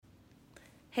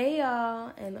Hey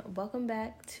y'all, and welcome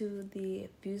back to the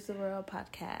Views the World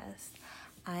podcast.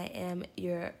 I am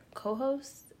your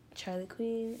co-host, Charlie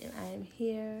Queen, and I am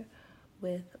here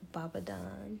with Baba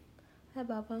Don. Hi,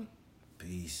 Baba.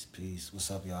 Peace. What's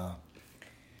up, y'all?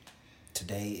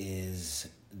 Today is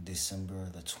December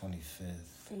the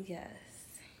 25th. Yes.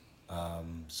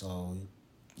 So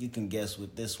you can guess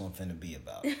what this one finna be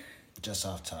about, just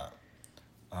off top.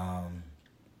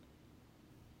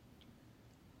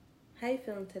 How you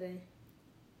feeling today?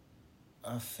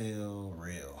 I feel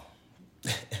real.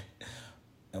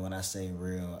 And when I say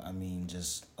real, I mean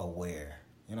just aware.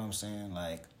 You know what I'm saying?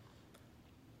 Like,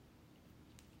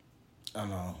 I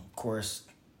don't know. Of course,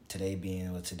 today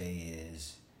being what today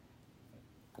is,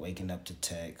 waking up to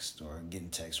text or getting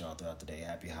texts all throughout the day,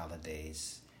 happy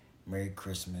holidays, Merry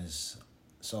Christmas,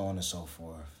 so on and so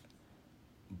forth.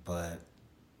 But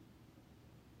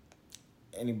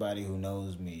anybody who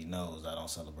knows me knows I don't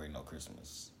celebrate no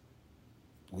Christmas.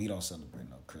 We don't celebrate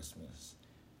no Christmas.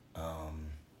 Oh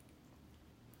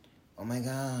my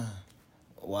God.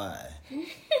 Why?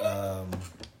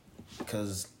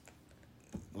 Because,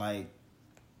 like,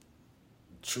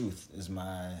 truth is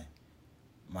my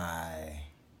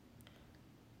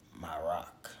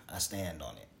rock. I stand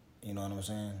on it. You know what I'm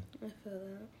saying? I feel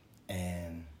that.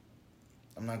 And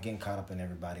I'm not getting caught up in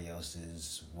everybody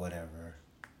else's whatever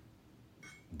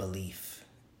belief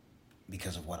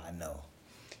because of what I know.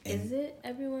 And is it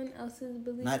everyone else's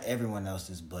belief? not everyone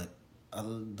else's, but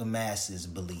the masses'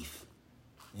 belief.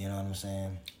 You know what I'm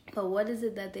saying? But what is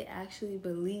it that they actually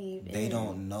believe in? They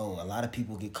don't know. A lot of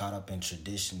people get caught up in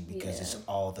tradition because it's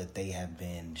all that they have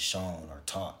been shown or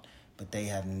taught, but they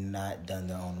have not done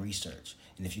their own research.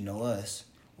 And if you know us,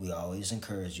 we always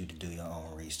encourage you to do your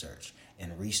own research.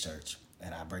 And research,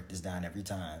 and I break this down every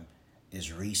time,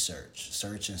 is research.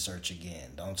 Search and search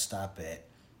again. Don't stop at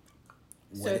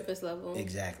surface level.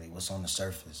 Exactly, what's on the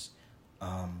surface.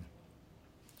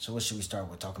 So what should we start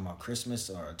with? Talking about Christmas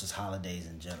or just holidays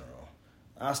in general?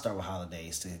 I'll start with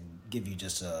holidays to give you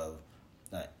just a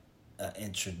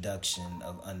introduction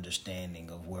of understanding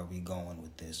of where we going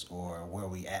with this or where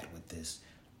we at with this.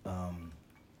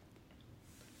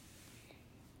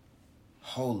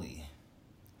 Holy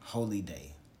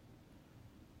Day.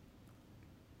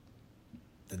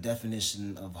 The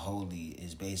definition of holy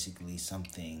is basically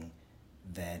something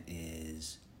that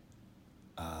is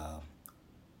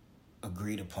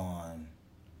agreed upon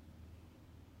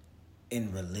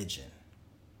in religion,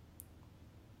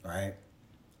 right?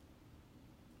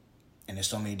 And there's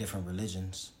so many different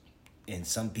religions, and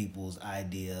some people's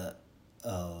idea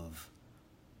of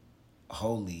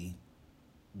holy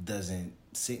doesn't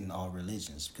sit in all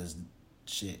religions because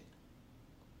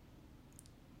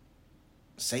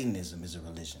Satanism is a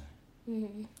religion.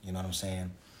 Mm-hmm. You know what I'm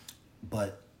saying?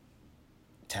 But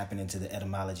tapping into the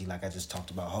etymology, like I just talked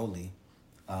about holy,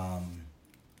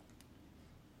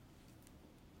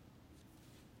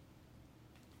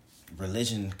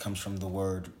 religion comes from the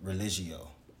word religio,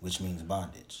 which means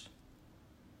bondage.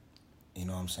 You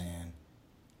know what I'm saying?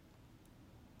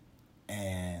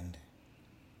 And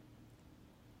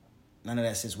none of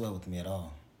that sits well with me at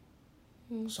all.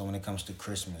 Mm. So when it comes to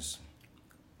Christmas,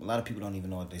 a lot of people don't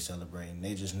even know what they celebrate. And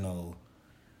they just know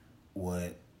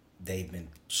what they've been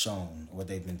shown, what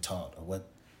they've been taught, or what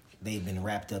they've been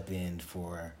wrapped up in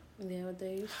for. Yeah, what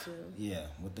they're used to. Yeah,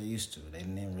 what they're used to. They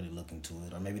didn't really look into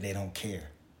it. Or maybe they don't care.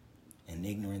 And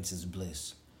ignorance is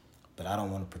bliss. But I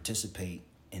don't want to participate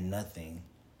in nothing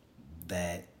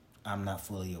that I'm not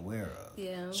fully aware of.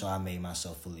 Yeah. So I made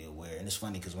myself fully aware. And it's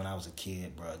funny because when I was a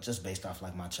kid, bro, just based off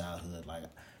like my childhood, like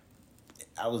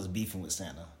I was beefing with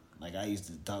Santa. Like I used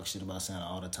to talk shit about Santa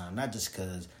all the time. Not just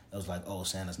because it was like, oh,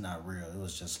 Santa's not real. It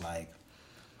was just like,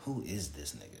 who is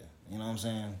this nigga? You know what I'm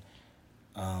saying?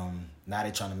 Now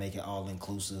they trying to make it all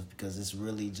inclusive because it's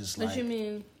really just like. What you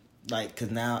mean? Like,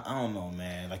 cause now I don't know,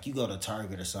 man. Like you go to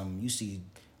Target or something, you see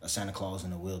a Santa Claus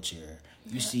in a wheelchair.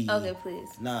 You see, okay, please.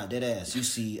 Nah, dead ass. You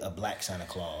see a black Santa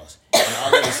Claus, and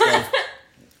all of this stuff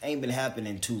ain't been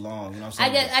happening too long. You know what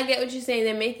I'm saying? I get what you're saying.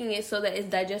 They're making it so that it's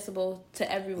digestible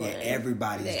to everyone. Yeah,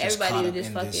 everybody just caught up in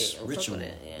this ritual.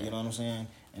 Yeah. You know what I'm saying?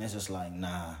 And it's just like,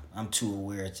 nah, I'm too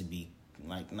aware to be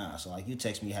like, nah. So like, you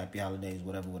text me happy holidays,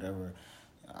 whatever.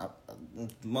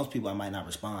 Most people I might not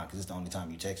respond because it's the only time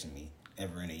you texting me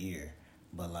ever in a year.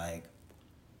 But like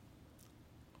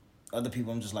other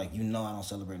people, I'm just like, you know, I don't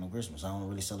celebrate no Christmas. I don't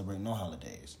really celebrate no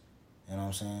holidays. You know what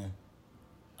I'm saying?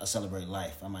 I celebrate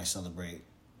life. I might celebrate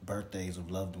birthdays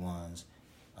of loved ones.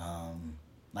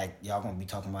 Like y'all gonna be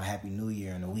talking about Happy New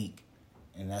Year in a week,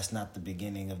 and that's not the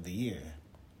beginning of the year.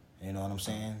 You know what I'm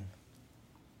saying?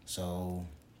 So,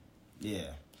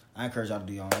 yeah, I encourage y'all to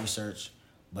do your own research.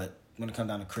 But when it comes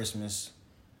down to Christmas,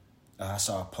 I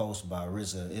saw a post by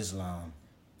Riza Islam.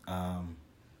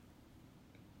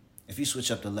 If you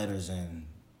switch up the letters in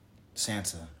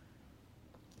Santa,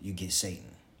 you get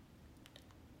Satan.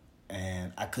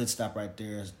 And I could stop right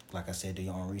there, like I said, do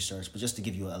your own research, but just to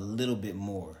give you a little bit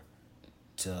more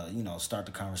to, start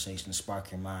the conversation,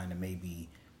 spark your mind, and maybe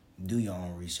do your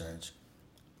own research.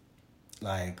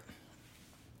 Like,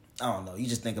 I don't know, you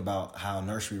just think about how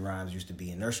nursery rhymes used to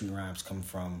be, and nursery rhymes come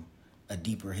from a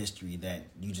deeper history that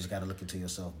you just got to look into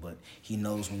yourself. But he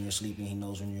knows when you're sleeping, he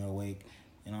knows when you're awake.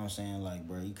 You know what I'm saying? Like,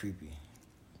 bro, you creepy.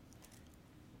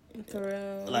 For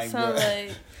real. Like, it sounds bro.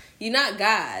 like you're not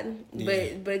God,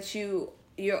 Yeah. but you're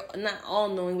not all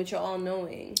knowing, but you're all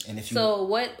knowing. And if you, so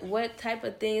what type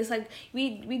of things, like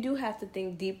we do have to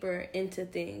think deeper into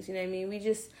things, you know what I mean? We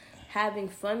just having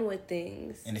fun with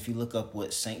things. And if you look up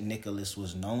what Saint Nicholas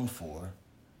was known for,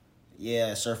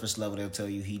 yeah, surface level they'll tell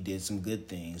you he did some good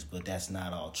things, but that's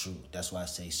not all true. That's why I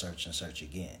say search and search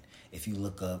again. If you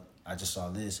look up, I just saw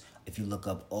this, if you look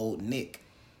up Old Nick,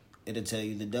 it'll tell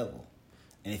you the devil.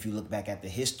 And if you look back at the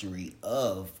history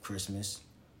of Christmas,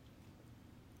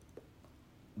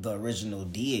 the original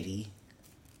deity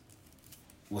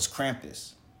was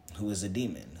Krampus, who is a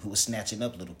demon, who was snatching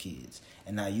up little kids.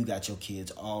 And now you got your kids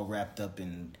all wrapped up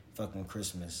in fucking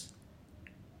Christmas.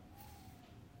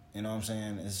 You know what I'm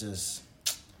saying? It's just,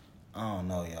 I don't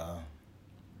know, y'all.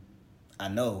 I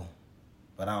know,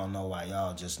 but I don't know why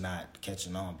y'all just not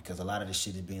catching on, because a lot of this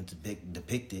shit is being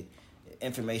depicted.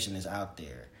 Information is out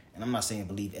there. And I'm not saying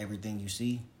believe everything you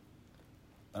see,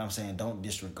 but I'm saying don't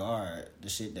disregard the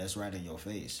shit that's right in your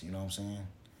face. You know what I'm saying?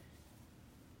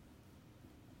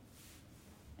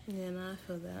 Yeah, no, I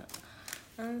feel that.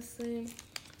 Honestly,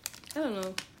 I don't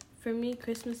know. For me,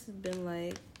 Christmas has been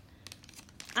like,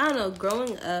 I don't know,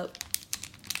 growing up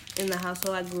in the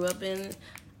household I grew up in,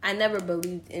 I never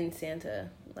believed in Santa.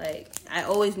 Like, I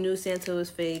always knew Santa was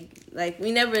fake. Like,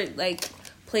 we never, like,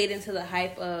 played into the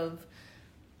hype of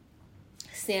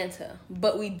Santa,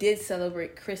 but we did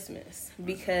celebrate Christmas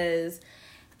because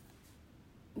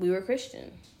we were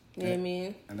Christian. You know what I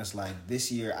mean? And it's like,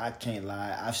 this year, I can't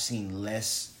lie, I've seen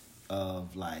less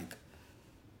of, like,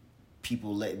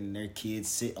 people letting their kids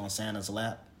sit on Santa's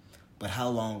lap. But how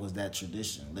long was that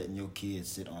tradition, letting your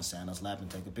kids sit on Santa's lap and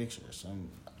take a picture? Some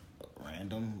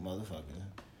random motherfucker.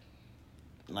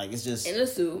 Like, it's just... In a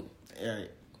suit. Right.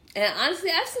 And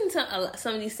honestly, I've seen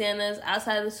some of these Santas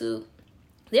outside of the suit.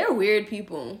 They're weird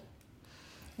people.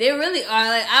 They really are.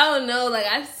 Like, I don't know. Like,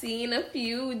 I've seen a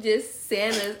few just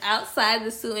Santas outside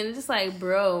the suit, and it's just like,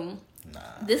 bro,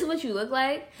 this is what you look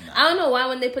like? Nah. I don't know why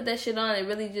when they put that shit on, it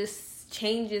really just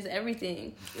changes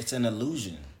everything. It's an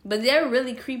illusion. But they're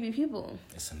really creepy people.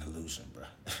 It's an illusion, bro.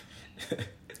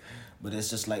 But it's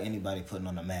just like anybody putting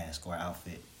on a mask or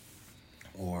outfit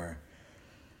or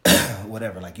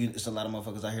whatever. Like, it's a lot of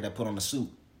motherfuckers out here that put on a suit.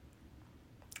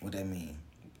 What that mean?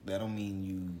 That don't mean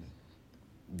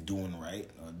you doing right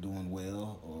or doing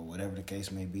well or whatever the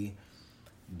case may be.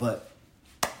 But,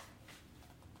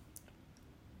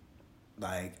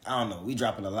 like, I don't know. We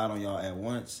dropping a lot on y'all at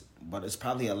once, but it's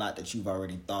probably a lot that you've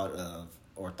already thought of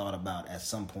or thought about at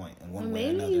some point in one way or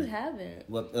another. Maybe you haven't.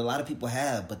 Well, a lot of people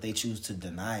have, but they choose to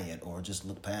deny it or just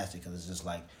look past it because it's just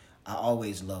like, I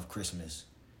always love Christmas.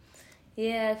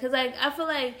 Yeah, because, like, I feel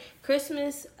like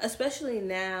Christmas, especially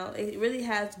now, it really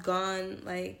has gone,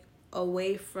 like,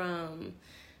 away from,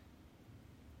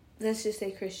 let's just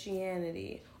say,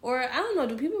 Christianity. Or, I don't know,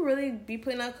 do people really be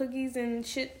putting out cookies and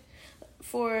shit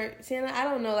for Santa? I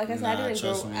don't know. Like I said, I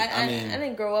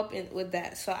didn't grow up with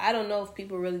that, so I don't know if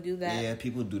people really do that. Yeah,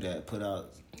 people do that. Put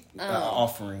out an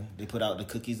offering. They put out the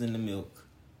cookies and the milk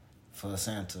for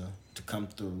Santa to come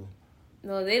through.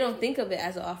 No, they don't think of it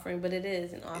as an offering, but it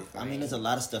is an offering. I mean, there's a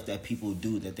lot of stuff that people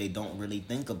do that they don't really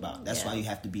think about. That's why you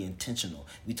have to be intentional.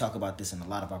 We talk about this in a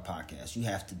lot of our podcasts. You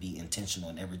have to be intentional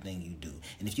in everything you do.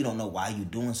 And if you don't know why you're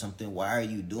doing something, why are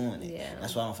you doing it? Yeah.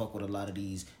 That's why I don't fuck with a lot of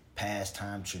these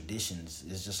pastime traditions.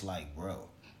 It's just like, bro,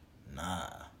 nah.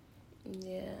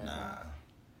 Yeah. Nah.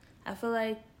 I feel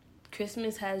like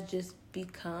Christmas has just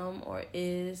become or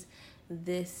is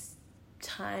this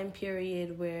time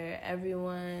period where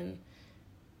everyone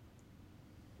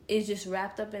is just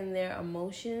wrapped up in their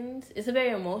emotions. It's a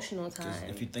very emotional time.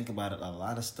 If you think about it, a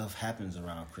lot of stuff happens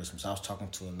around Christmas. I was talking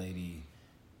to a lady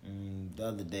the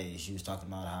other day. She was talking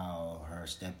about how her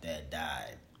stepdad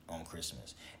died on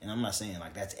Christmas. And I'm not saying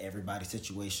like that's everybody's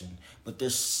situation, but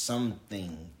there's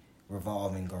something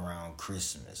revolving around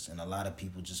Christmas. And a lot of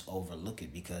people just overlook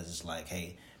it because it's like,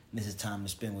 hey, this is time to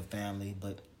spend with family.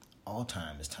 But all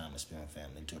time is time to spend with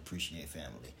family, to appreciate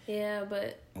family. Yeah,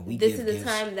 but this is the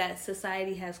time that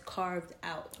society has carved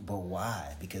out. But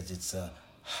why? Because it's a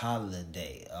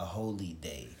holiday, a holy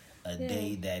day, a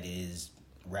day that is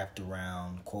wrapped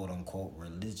around quote unquote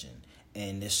religion.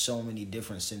 And there's so many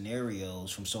different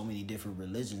scenarios from so many different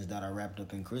religions that are wrapped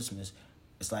up in Christmas.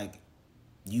 It's like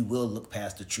you will look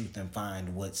past the truth and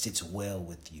find what sits well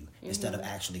with you instead of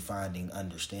actually finding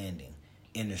understanding,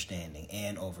 understanding,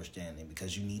 and overstanding,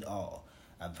 because you need all.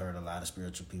 I've heard a lot of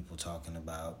spiritual people talking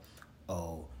about,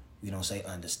 oh, we don't say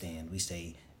understand, we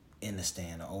say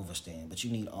understand or overstand, but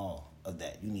you need all of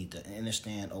that. You need to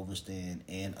understand, overstand,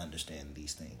 and understand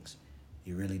these things.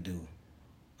 You really do.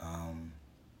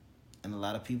 And a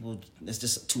lot of people, it's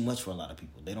just too much for a lot of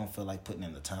people. They don't feel like putting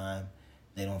in the time.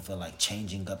 They don't feel like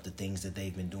changing up the things that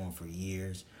they've been doing for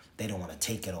years. They don't want to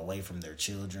take it away from their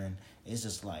children. It's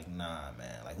just like, nah,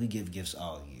 man. Like, we give gifts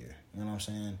all year. You know what I'm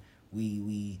saying?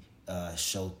 We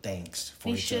show thanks for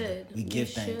each other. We give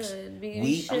thanks.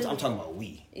 I'm talking about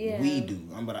we. Yeah. We do.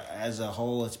 But as a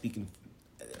whole, speaking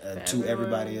to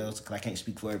everybody else, because I can't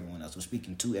speak for everyone else. We're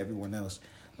speaking to everyone else.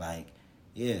 Like,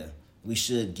 yeah, we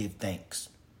should give thanks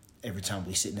every time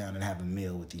we sit down and have a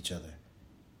meal with each other.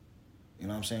 You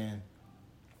know what I'm saying?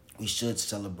 We should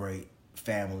celebrate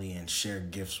family and share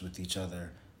gifts with each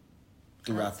other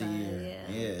throughout the year.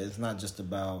 Yeah, it's not just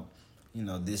about,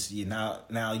 this year.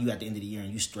 Now you at the end of the year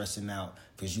and you stressing out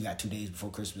because you got 2 days before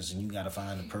Christmas and you got to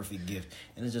find the perfect gift.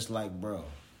 And it's just like, bro,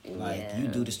 you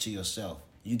do this to yourself.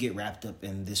 You get wrapped up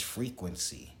in this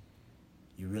frequency.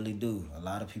 You really do. A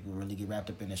lot of people really get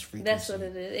wrapped up in this frequency. That's what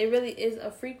it is. It really is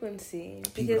a frequency.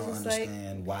 People don't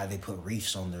understand why they put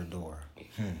wreaths on their door.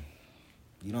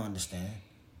 You don't understand,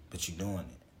 but you're doing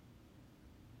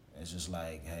it. It's just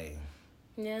like, hey.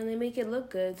 Yeah, and they make it look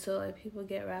good, so like people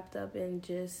get wrapped up in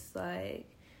just like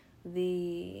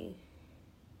the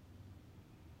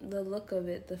look of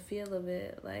it, the feel of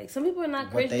it. Like, some people are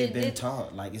not Christian. What they've been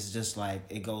taught. Like, it's just like,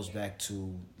 it goes back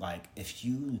to, like, if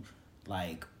you,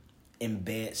 like,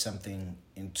 embed something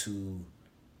into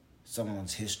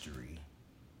someone's history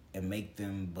and make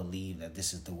them believe that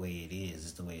this is the way it is,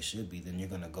 it's the way it should be, then you're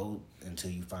going to go until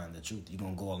you find the truth. You're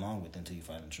going to go along with it until you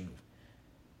find the truth.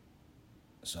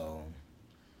 So,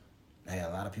 hey, a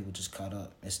lot of people just caught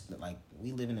up. It's like,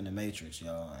 we living in the Matrix,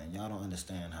 y'all, and y'all don't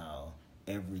understand how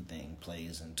everything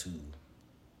plays into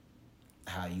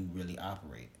how you really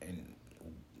operate and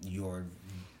your,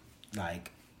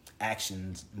 like,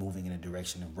 actions moving in a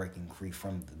direction of breaking free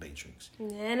from the Matrix.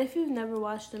 Yeah, and if you've never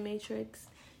watched The Matrix,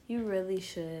 you really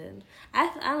should.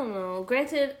 I don't know.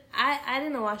 Granted, I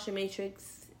didn't watch The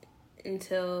Matrix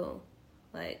until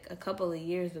like a couple of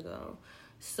years ago.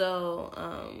 So,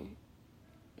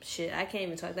 I can't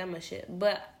even talk that much shit.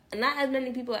 But not as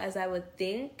many people as I would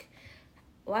think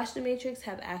watch The Matrix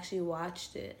have actually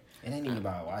watched it. It ain't even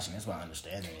about watching. It's about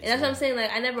understanding it. And that's what I'm saying.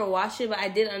 Like, I never watched it, but I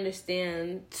did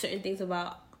understand certain things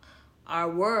about our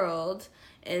world,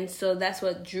 and so that's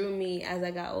what drew me as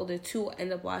I got older to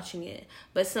end up watching it.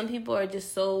 But some people are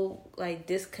just so like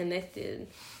disconnected,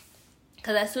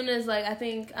 because as soon as like I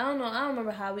don't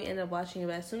remember how we ended up watching it,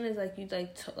 but as soon as like you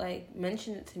like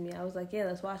mentioned it to me, I was like, yeah,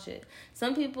 let's watch it.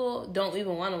 Some people don't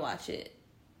even want to watch it,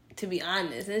 to be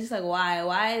honest, and it's just like,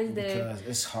 why is there? Because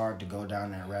it's hard to go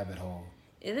down that rabbit hole.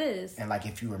 It is. And like,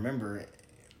 if you remember,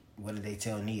 what did they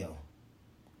tell Neo?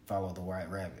 Follow the white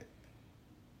rabbit.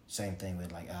 Same thing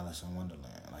with like Alice in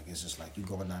Wonderland. Like, it's just like you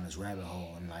going down this rabbit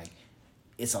hole, and like,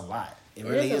 it's a lot. It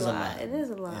really is a lot. It is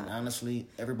a lot. And honestly,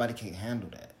 everybody can't handle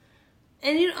that.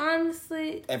 And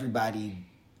everybody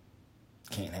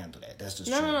can't handle that. That's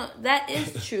just true. No. That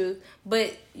is true.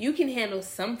 But you can handle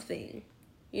something.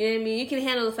 You know what I mean? You can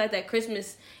handle the fact that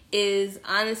Christmas is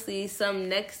honestly some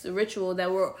next ritual that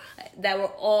we're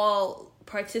all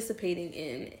participating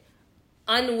in,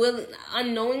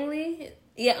 unknowingly.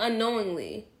 Yeah,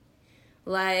 unknowingly.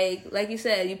 Like you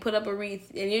said, you put up a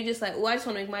wreath and you're just like, oh, I just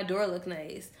want to make my door look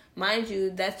nice. Mind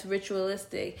you, that's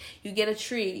ritualistic. You get a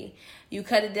tree, you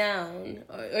cut it down,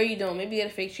 or you don't. Maybe you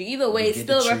get a fake tree. Either way, it's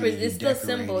still represents. It's still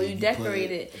symbol. You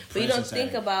decorate it, but you don't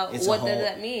think about what does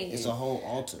that mean. It's a whole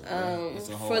altar. It's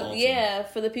a whole altar. Yeah,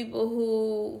 for the people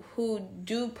who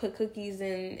do put cookies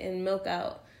and milk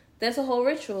out. That's a whole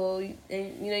ritual,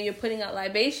 and you're putting out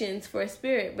libations for a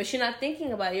spirit, but you're not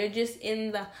thinking about it. You're just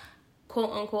in the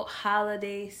quote-unquote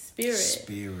holiday spirit.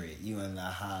 You in the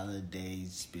holiday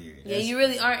spirit. Yeah, you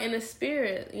really are in a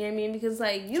spirit. You know what I mean? Because,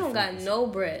 like, you don't got no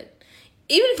bread.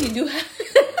 Even if you do have...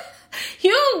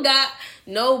 you don't got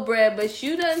no bread, but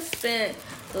you done spent,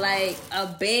 like, a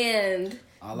band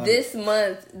this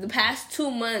month, the past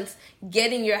 2 months,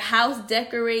 getting your house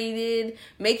decorated,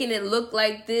 making it look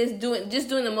like this, doing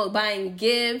the most, buying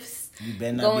gifts, you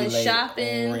better not going be late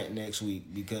shopping on rent next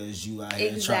week because you out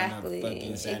here trying to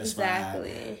fucking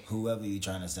satisfy whoever you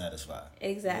trying to satisfy.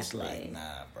 Exactly. It's like,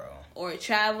 nah, bro. Or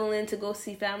traveling to go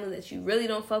see family that you really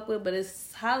don't fuck with, but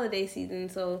it's holiday season,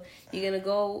 so you're gonna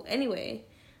go anyway.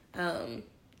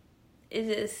 It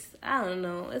just, I don't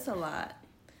know. It's a lot.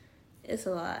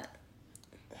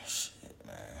 Shit,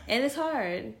 man. And it's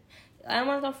hard. I'm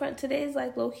not gonna front. Today is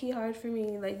like low key hard for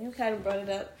me. Like, you kind of brought it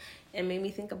up and made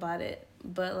me think about it.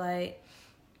 But like,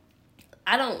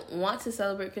 I don't want to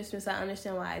celebrate Christmas. I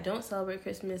understand why I don't celebrate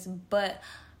Christmas, but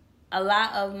a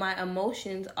lot of my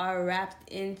emotions are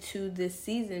wrapped into this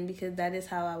season because that is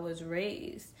how I was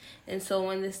raised. And so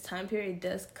when this time period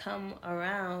does come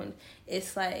around,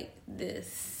 it's like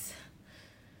this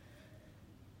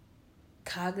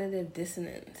cognitive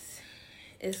dissonance.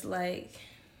 It's like,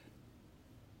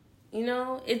 you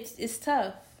know, it's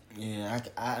tough. Yeah,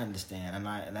 I understand,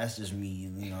 and that's just me.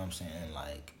 You know what I'm saying?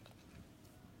 Like,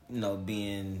 you know,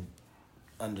 being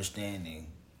understanding,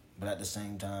 but at the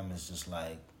same time, it's just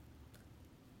like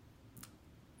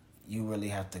you really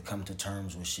have to come to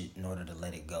terms with shit in order to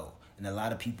let it go. And a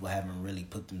lot of people haven't really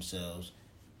put themselves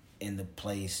in the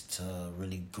place to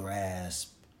really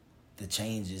grasp the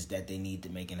changes that they need to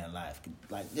make in their life.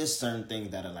 Like, there's certain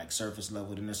things that are like surface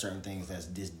level, and there's certain things that's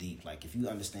this deep. Like, if you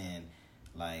understand,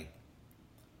 like,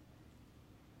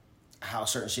 how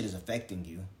certain shit is affecting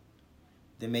you,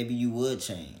 then maybe you would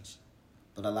change.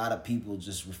 But a lot of people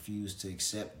just refuse to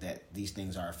accept that these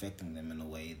things are affecting them in a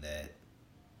way that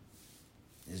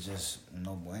is just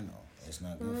no bueno. It's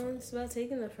not good for them. It's about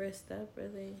taking the first step,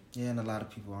 really. Yeah, and a lot of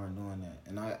people aren't doing that.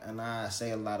 And I say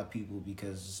a lot of people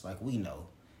because it's like, we know.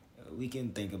 We can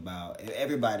think about,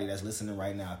 everybody that's listening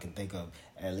right now can think of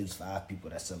at least 5 people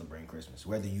that celebrate Christmas,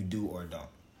 whether you do or don't.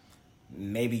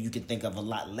 Maybe you can think of a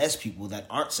lot less people that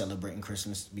aren't celebrating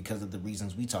Christmas because of the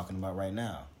reasons we talking about right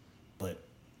now. But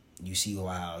you see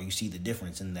the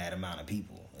difference in that amount of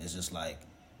people. It's just like,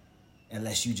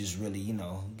 unless you just really, you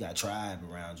know, you got tribe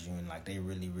around you and like they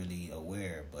really, really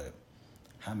aware. But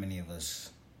how many of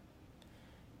us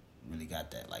really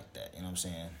got that like that? You know what I'm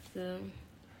saying? Yeah.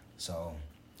 So,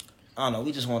 I don't know.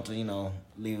 We just want to, you know,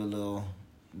 leave a little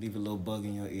bug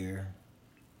in your ear.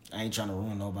 I ain't trying to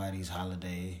ruin nobody's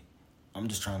holiday. I'm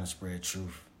just trying to spread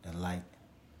truth and light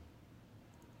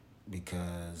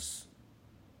because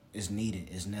it's needed,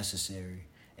 it's necessary.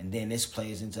 And then this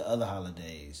plays into other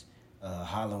holidays,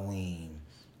 Halloween,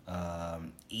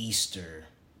 Easter,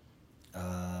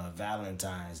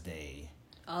 Valentine's Day.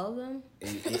 All of them?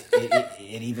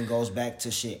 It even goes back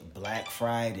to shit, Black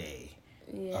Friday.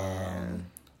 Yeah.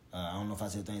 I don't know if I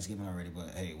said Thanksgiving already,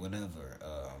 but hey, whatever.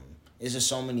 It's just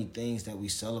so many things that we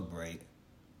celebrate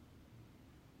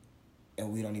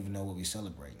and we don't even know what we're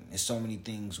celebrating. There's so many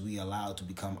things we allow to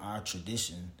become our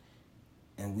tradition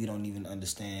and we don't even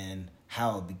understand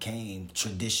how it became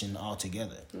tradition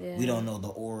altogether. Yeah. We don't know the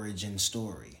origin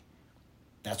story.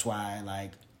 That's why,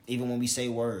 like, even when we say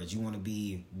words, you want to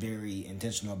be very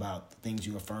intentional about the things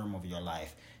you affirm over your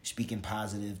life, speaking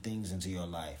positive things into your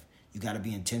life. You got to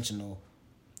be intentional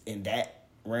in that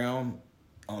realm,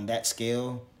 on that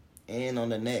scale, and on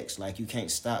the next. Like, you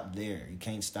can't stop there. You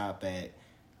can't stop at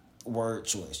word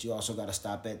choice. You also got to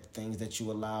stop at things that you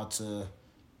allow to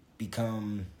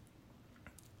become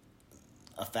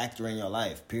a factor in your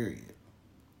life, period.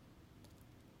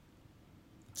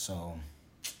 So,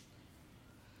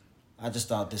 I just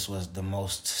thought this was the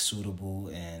most suitable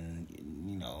and,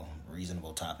 you know,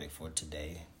 reasonable topic for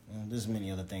today. There's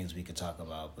many other things we could talk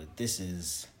about, but this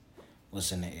is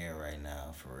what's in the air right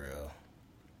now, for real.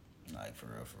 Like, for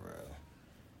real.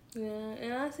 Yeah,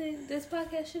 and honestly, this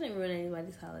podcast shouldn't ruin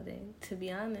anybody's holiday, to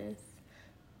be honest.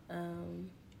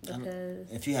 Because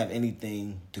if you have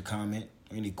anything to comment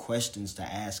or any questions to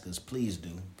ask us, please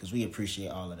do, because we appreciate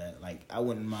all of that. Like, I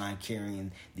wouldn't mind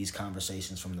carrying these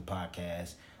conversations from the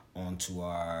podcast onto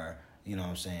our, you know what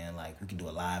I'm saying, like, we can do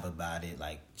a live about it,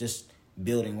 like, just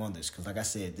building on this, because like I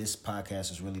said, this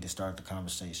podcast is really to start the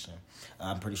conversation.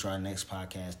 I'm pretty sure our next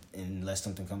podcast, unless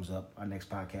something comes up, our next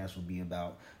podcast will be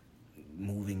about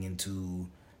moving into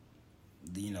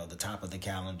the, you know, the top of the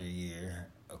calendar year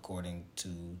according to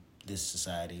this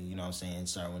society, you know what I'm saying,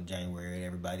 starting with January,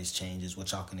 everybody's changes,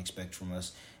 what y'all can expect from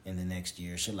us in the next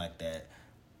year, shit like that.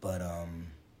 But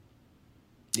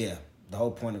yeah, the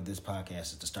whole point of this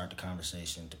podcast is to start the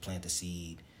conversation, to plant the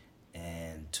seed,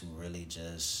 and to really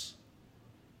just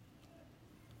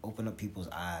open up people's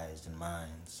eyes and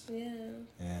minds. Yeah.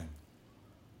 Yeah.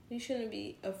 You shouldn't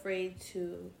be afraid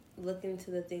to look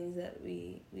into the things that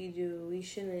we do. We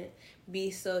shouldn't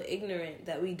be so ignorant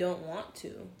that we don't want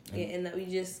to, and that we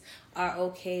just are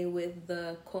okay with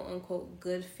the quote unquote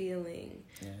good feeling.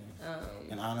 Yeah.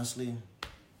 And honestly,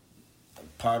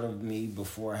 part of me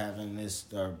before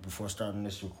starting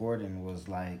this recording was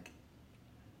like,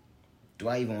 do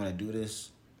I even want to do this?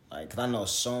 Like, because I know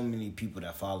so many people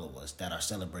that follow us that are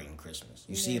celebrating Christmas.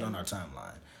 You see it on our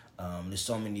timeline. There's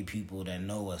so many people that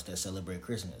know us that celebrate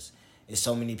Christmas. There's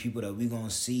so many people that we're going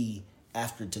to see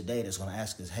after today that's going to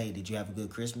ask us, hey, did you have a good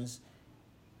Christmas?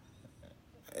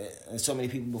 And so many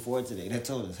people before today that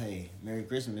told us, hey, Merry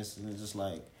Christmas. And it's just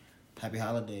like, Happy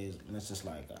Holidays. And it's just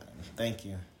like, thank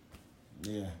you.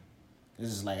 Yeah. This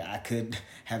is like, I could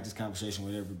have this conversation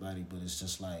with everybody, but it's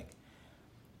just like,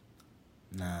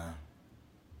 nah.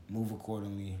 Move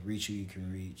accordingly. Reach who you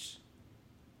can reach.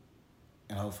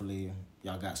 And hopefully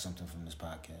y'all got something from this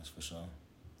podcast for sure.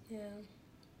 Yeah.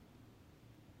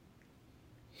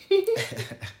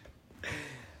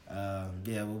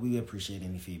 Yeah, well, we appreciate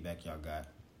any feedback y'all got.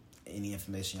 Any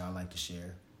information y'all like to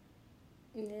share.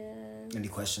 Yeah. Any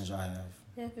questions y'all have.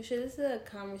 Yeah, for sure. This is a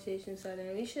conversation starter,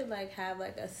 and we should like have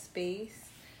like a space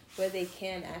where they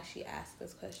can actually ask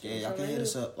us questions. Yeah, y'all can hit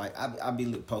us up. Like, I'll be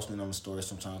posting on the story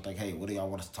sometimes, like, hey, what do y'all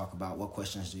want us to talk about? What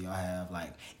questions do y'all have?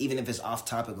 Like, even if it's off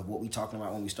topic of what we talking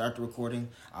about when we start the recording,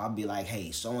 I'll be like,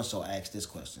 hey, so-and-so asked this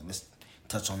question. Let's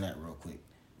touch on that real quick.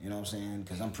 You know what I'm saying?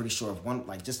 Because I'm pretty sure if one,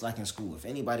 like, just like in school, if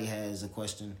anybody has a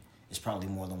question, it's probably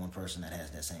more than one person that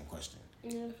has that same question.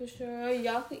 Yeah, for sure.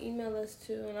 Y'all can email us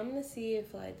too, and I'm gonna see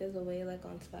if like there's a way like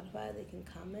on Spotify they can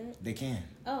comment. They can.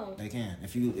 Oh. They can.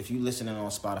 If you listening on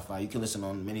Spotify, you can listen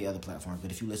on many other platforms. But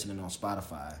if you listening on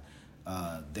Spotify,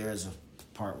 there's a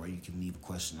part where you can leave a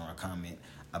question or a comment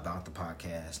about the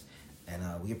podcast, and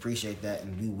we appreciate that,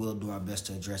 and we will do our best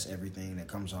to address everything that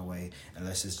comes our way,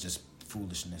 unless it's just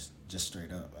foolishness, just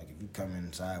straight up. Like if you come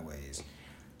in sideways,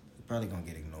 you're probably gonna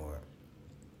get ignored.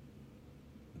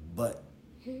 But.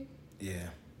 Yeah.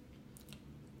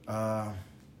 I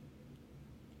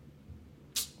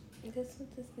guess we'll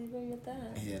just leave them with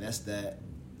that. Yeah, that's that.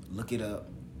 Look it up.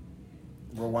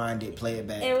 Rewind it. Play it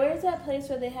back. And where's that place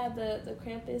where they have the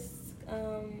Krampus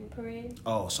parade?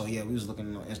 Oh, so yeah, we was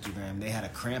looking on Instagram. They had a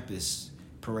Krampus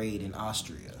parade in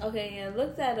Austria. Okay, yeah,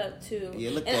 look that up too. Yeah,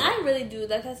 look and that I up. really do,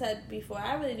 like I said before,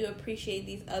 I really do appreciate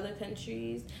these other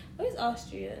countries. Where's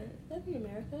Austria? Is that in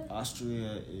America?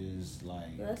 Austria is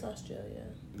like... No, that's Australia.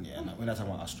 Yeah, no, we're not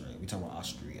talking about Australia. We're talking about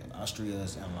Austria. Austria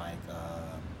is in like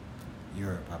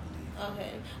Europe, I believe.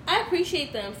 Okay. I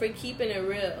appreciate them for keeping it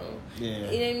real. Yeah.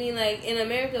 You know what I mean? Like, in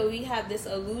America, we have this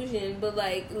illusion, but,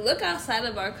 like, look outside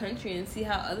of our country and see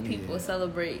how other people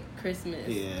celebrate Christmas.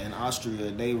 Yeah, in Austria,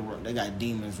 they got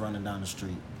demons running down the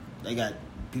street. They got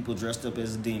people dressed up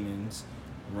as demons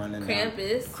running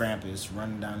Krampus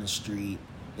running down the street.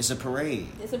 It's a parade.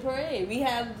 It's a parade. We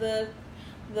have the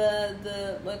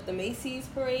Macy's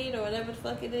parade or whatever the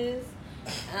fuck it is,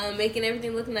 making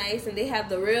everything look nice, and they have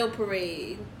the real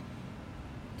parade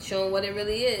showing what it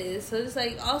really is. So it's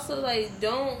like, also like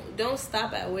don't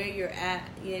stop at where you're at.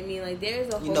 You know what I mean? Like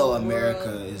there's a whole America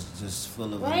world. Is just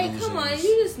full of right. illusions. Come on,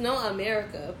 you just know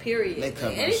America. Period. Like,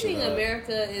 anything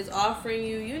America is offering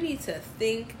you, you need to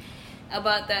think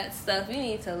about that stuff. You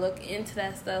need to look into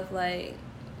that stuff. Like,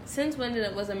 since when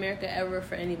was America ever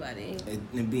for anybody?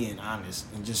 And being honest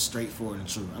and just straightforward and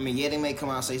true. I mean, yeah, they may come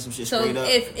out and say some shit so straight up.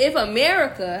 If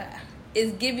America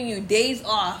is giving you days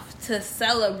off to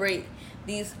celebrate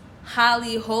these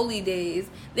holy days,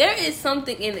 there is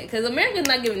something in it. Because America's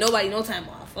not giving nobody no time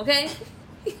off, okay?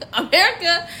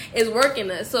 America is working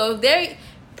us. So if they're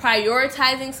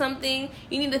prioritizing something,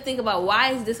 you need to think about,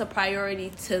 why is this a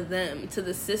priority to them, to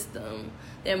the system?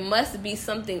 There must be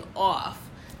something off.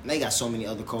 And they got so many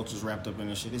other cultures wrapped up in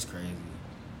this shit. It's crazy.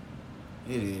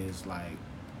 It is. Like,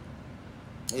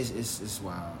 it's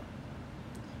wild.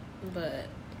 But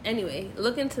anyway,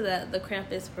 look into the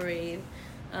Krampus parade.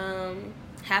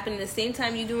 Happening the same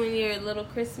time you doing your little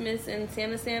Christmas and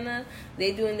Santa,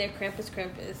 they doing their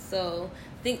Krampus. So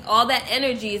I think all that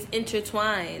energy is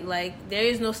intertwined. Like, there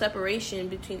is no separation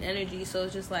between energy. So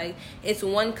it's just like, it's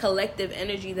one collective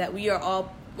energy that we are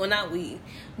all, well, not we,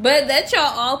 but that y'all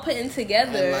all putting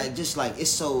together. And like, just like,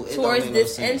 it's so, it towards don't make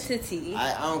this no sense. entity.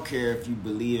 I don't care if you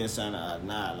believe in Santa or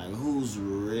not. Like, who's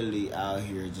really out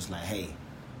here just like, hey,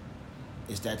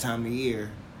 it's that time of year.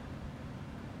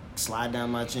 Slide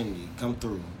down my chimney, come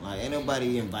through. Like, ain't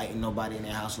nobody inviting nobody in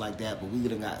their house like that, but we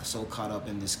would have got so caught up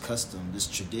in this custom, this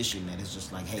tradition, that it's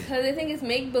just like, hey. Because they think it's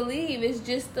make-believe. It's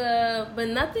just, but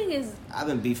nothing is... I've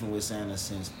been beefing with Santa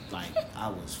since, like, I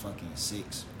was fucking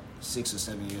 6 or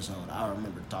 7 years old. I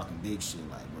remember talking big shit,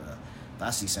 like, bro, if I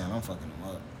see Santa, I'm fucking him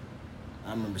up.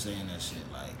 I remember saying that shit,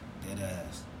 like, dead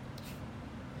ass.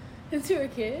 Since you were a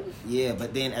kid? Yeah,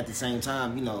 but then at the same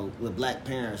time, you know, with black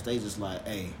parents, they just like,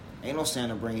 hey, ain't no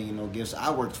Santa bringing you no gifts.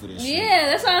 I worked for this shit. Yeah,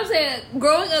 that's what I'm saying.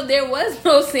 Growing up, there was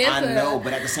no Santa. I know,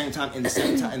 but at the same time, in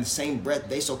the same breath,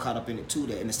 they so caught up in it too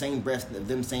that in the same breath of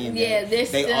them saying that, they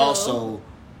still... also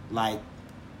like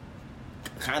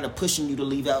kind of pushing you to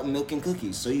leave out milk and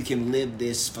cookies so you can live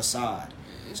this facade.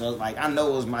 So like I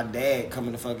know it was my dad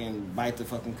coming to fucking bite the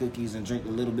fucking cookies and drink a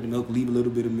little bit of milk, leave a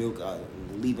little bit of milk,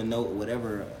 leave a note,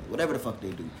 whatever the fuck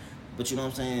they do. But you know what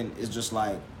I'm saying? It's just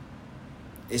like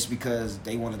it's because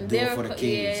they want to do it for the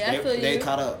kids. Yeah, they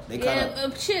caught up. They caught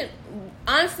up. Shit.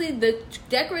 Honestly, the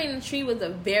decorating the tree was a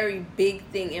very big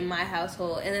thing in my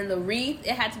household, and then the wreath,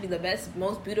 it had to be the best,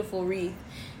 most beautiful wreath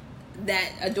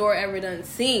that a door ever done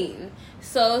seen.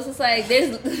 So it's just like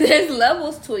there's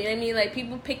levels to it. You know what I mean? Like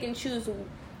people pick and choose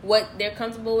what they're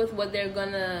comfortable with,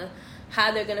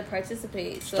 how they're gonna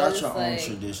participate. So start your own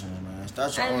traditions, man.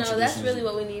 Start your own traditions. That's really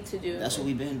what we need to do. That's what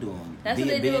we've been doing. That's what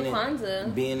they do with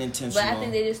Kwanzaa. Being intentional. But I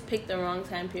think they just picked the wrong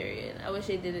time period. I wish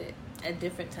they did it at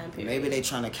different time periods. Maybe they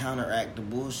trying to counteract the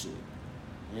bullshit.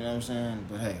 You know what I'm saying?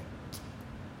 But hey,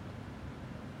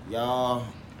 y'all,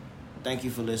 thank you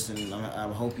for listening. I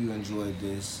hope you enjoyed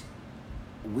this.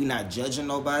 We not judging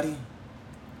nobody,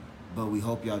 but we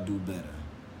hope y'all do better.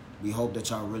 We hope that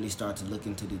y'all really start to look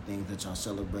into the things that y'all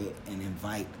celebrate and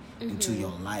invite into your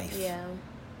life. Yeah.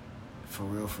 For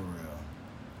real.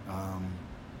 Yeah,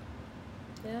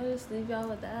 I'll just leave y'all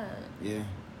with that. Yeah.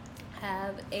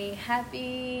 Have a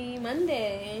happy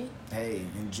Monday. Hey,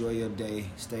 enjoy your day.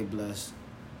 Stay blessed.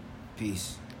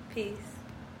 Peace. Peace.